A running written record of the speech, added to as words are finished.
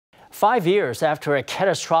5 years after a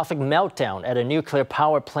catastrophic meltdown at a nuclear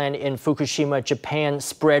power plant in Fukushima, Japan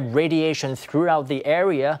spread radiation throughout the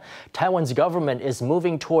area, Taiwan's government is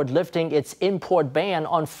moving toward lifting its import ban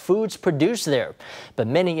on foods produced there. But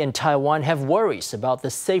many in Taiwan have worries about the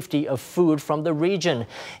safety of food from the region,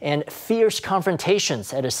 and fierce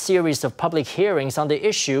confrontations at a series of public hearings on the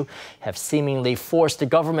issue have seemingly forced the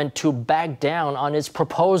government to back down on its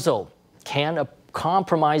proposal. Can a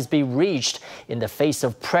compromise be reached in the face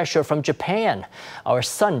of pressure from Japan? Our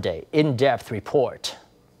Sunday in-depth report.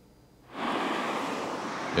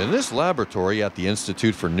 In this laboratory at the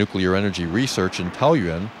Institute for Nuclear Energy Research in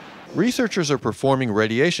Taoyuan, researchers are performing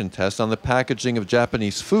radiation tests on the packaging of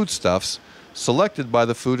Japanese foodstuffs selected by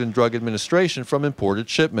the Food and Drug Administration from imported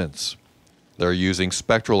shipments. They're using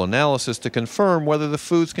spectral analysis to confirm whether the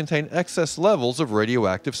foods contain excess levels of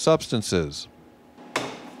radioactive substances.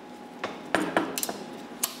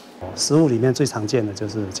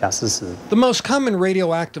 The most common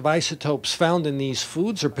radioactive isotopes found in these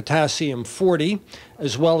foods are potassium-40,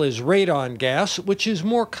 as well as radon gas, which is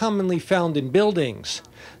more commonly found in buildings.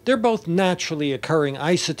 They're both naturally occurring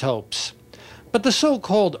isotopes. But the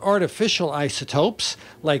so-called artificial isotopes,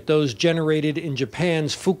 like those generated in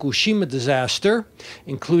Japan's Fukushima disaster,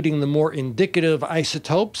 including the more indicative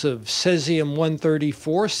isotopes of cesium-134,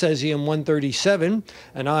 cesium-137,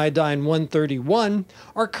 and iodine-131,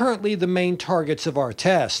 are currently the main targets of our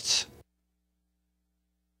tests.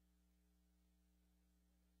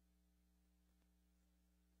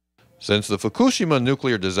 Since the Fukushima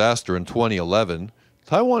nuclear disaster in 2011,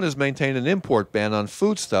 Taiwan has maintained an import ban on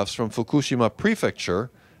foodstuffs from Fukushima Prefecture,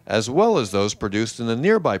 as well as those produced in the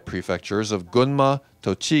nearby prefectures of Gunma,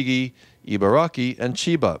 Tochigi, Ibaraki, and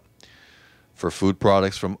Chiba. For food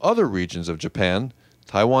products from other regions of Japan,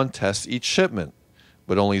 Taiwan tests each shipment,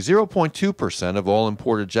 but only 0.2% of all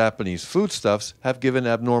imported Japanese foodstuffs have given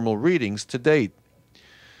abnormal readings to date.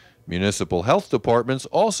 Municipal health departments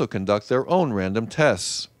also conduct their own random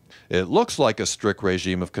tests. It looks like a strict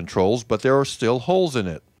regime of controls, but there are still holes in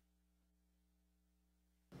it.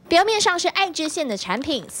 表面上是爱知县的产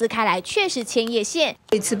品，撕开来却是千叶县。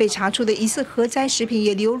这次被查出的疑似核灾食品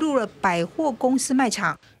也流入了百货公司卖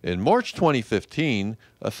场。In March 2015,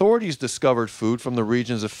 authorities discovered food from the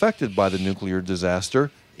regions affected by the nuclear disaster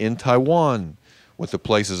in Taiwan, with the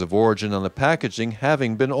places of origin on the packaging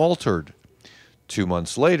having been altered. 2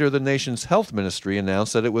 months later, the nation's health ministry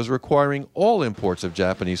announced that it was requiring all imports of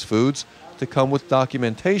Japanese foods to come with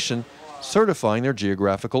documentation certifying their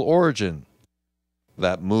geographical origin.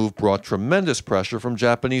 That move brought tremendous pressure from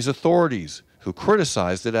Japanese authorities, who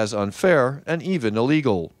criticized it as unfair and even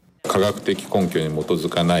illegal.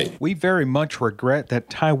 We very much regret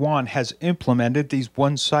that Taiwan has implemented these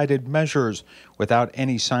one-sided measures without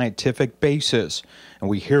any scientific basis, and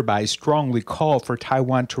we hereby strongly call for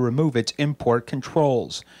Taiwan to remove its import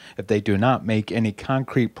controls. If they do not make any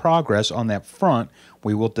concrete progress on that front,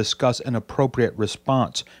 we will discuss an appropriate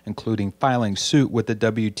response, including filing suit with the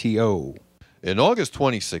WTO. In August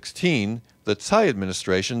 2016, the Tsai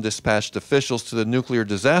administration dispatched officials to the nuclear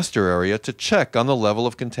disaster area to check on the level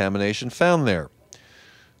of contamination found there.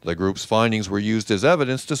 The group's findings were used as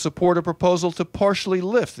evidence to support a proposal to partially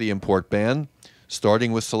lift the import ban,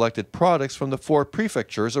 starting with selected products from the 4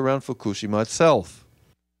 prefectures around Fukushima itself.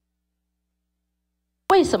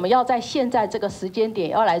 为什么要在现在这个时间点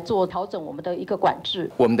要来做调整我们的一个管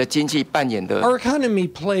制？ Our economy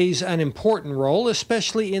plays an important role,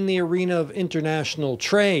 especially in the arena of international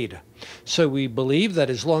trade. So we believe that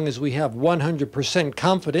as long as we have 100%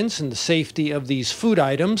 confidence in the safety of these food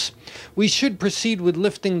items, we should proceed with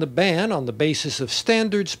lifting the ban on the basis of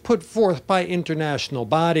standards put forth by international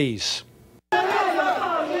bodies.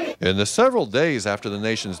 In the several days after the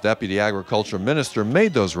nation's deputy agriculture minister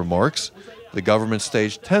made those remarks, the government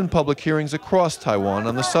staged 10 public hearings across Taiwan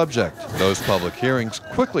on the subject. Those public hearings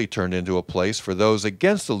quickly turned into a place for those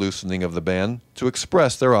against the loosening of the ban to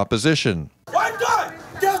express their opposition.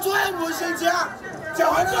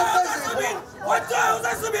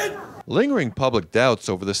 Lingering public doubts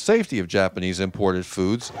over the safety of Japanese imported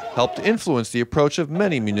foods helped influence the approach of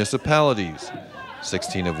many municipalities,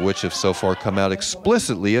 16 of which have so far come out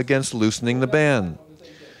explicitly against loosening the ban.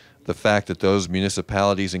 The fact that those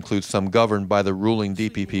municipalities include some governed by the ruling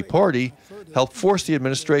DPP party helped force the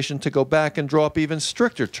administration to go back and draw up even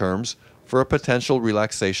stricter terms for a potential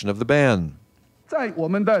relaxation of the ban.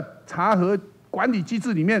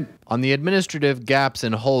 On the administrative gaps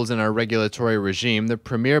and holes in our regulatory regime, the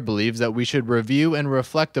Premier believes that we should review and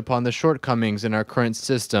reflect upon the shortcomings in our current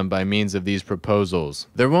system by means of these proposals.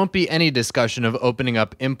 There won't be any discussion of opening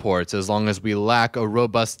up imports as long as we lack a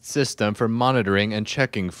robust system for monitoring and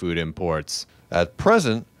checking food imports. At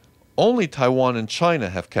present, Only Taiwan and China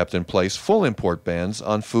have kept in place full import bans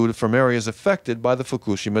on food from areas affected by the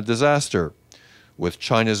Fukushima disaster, with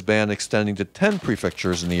China's ban extending to 10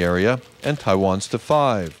 prefectures in the area and Taiwan's to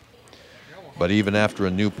 5. But even after a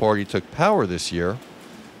new party took power this year,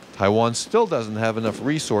 Taiwan still doesn't have enough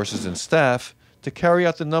resources and staff to carry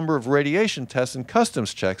out the number of radiation tests and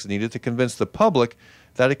customs checks needed to convince the public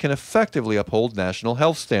that it can effectively uphold national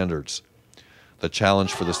health standards. The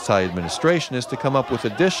challenge for the Tsai administration is to come up with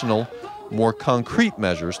additional, more concrete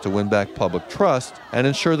measures to win back public trust and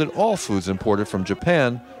ensure that all foods imported from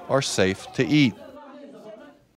Japan are safe to eat.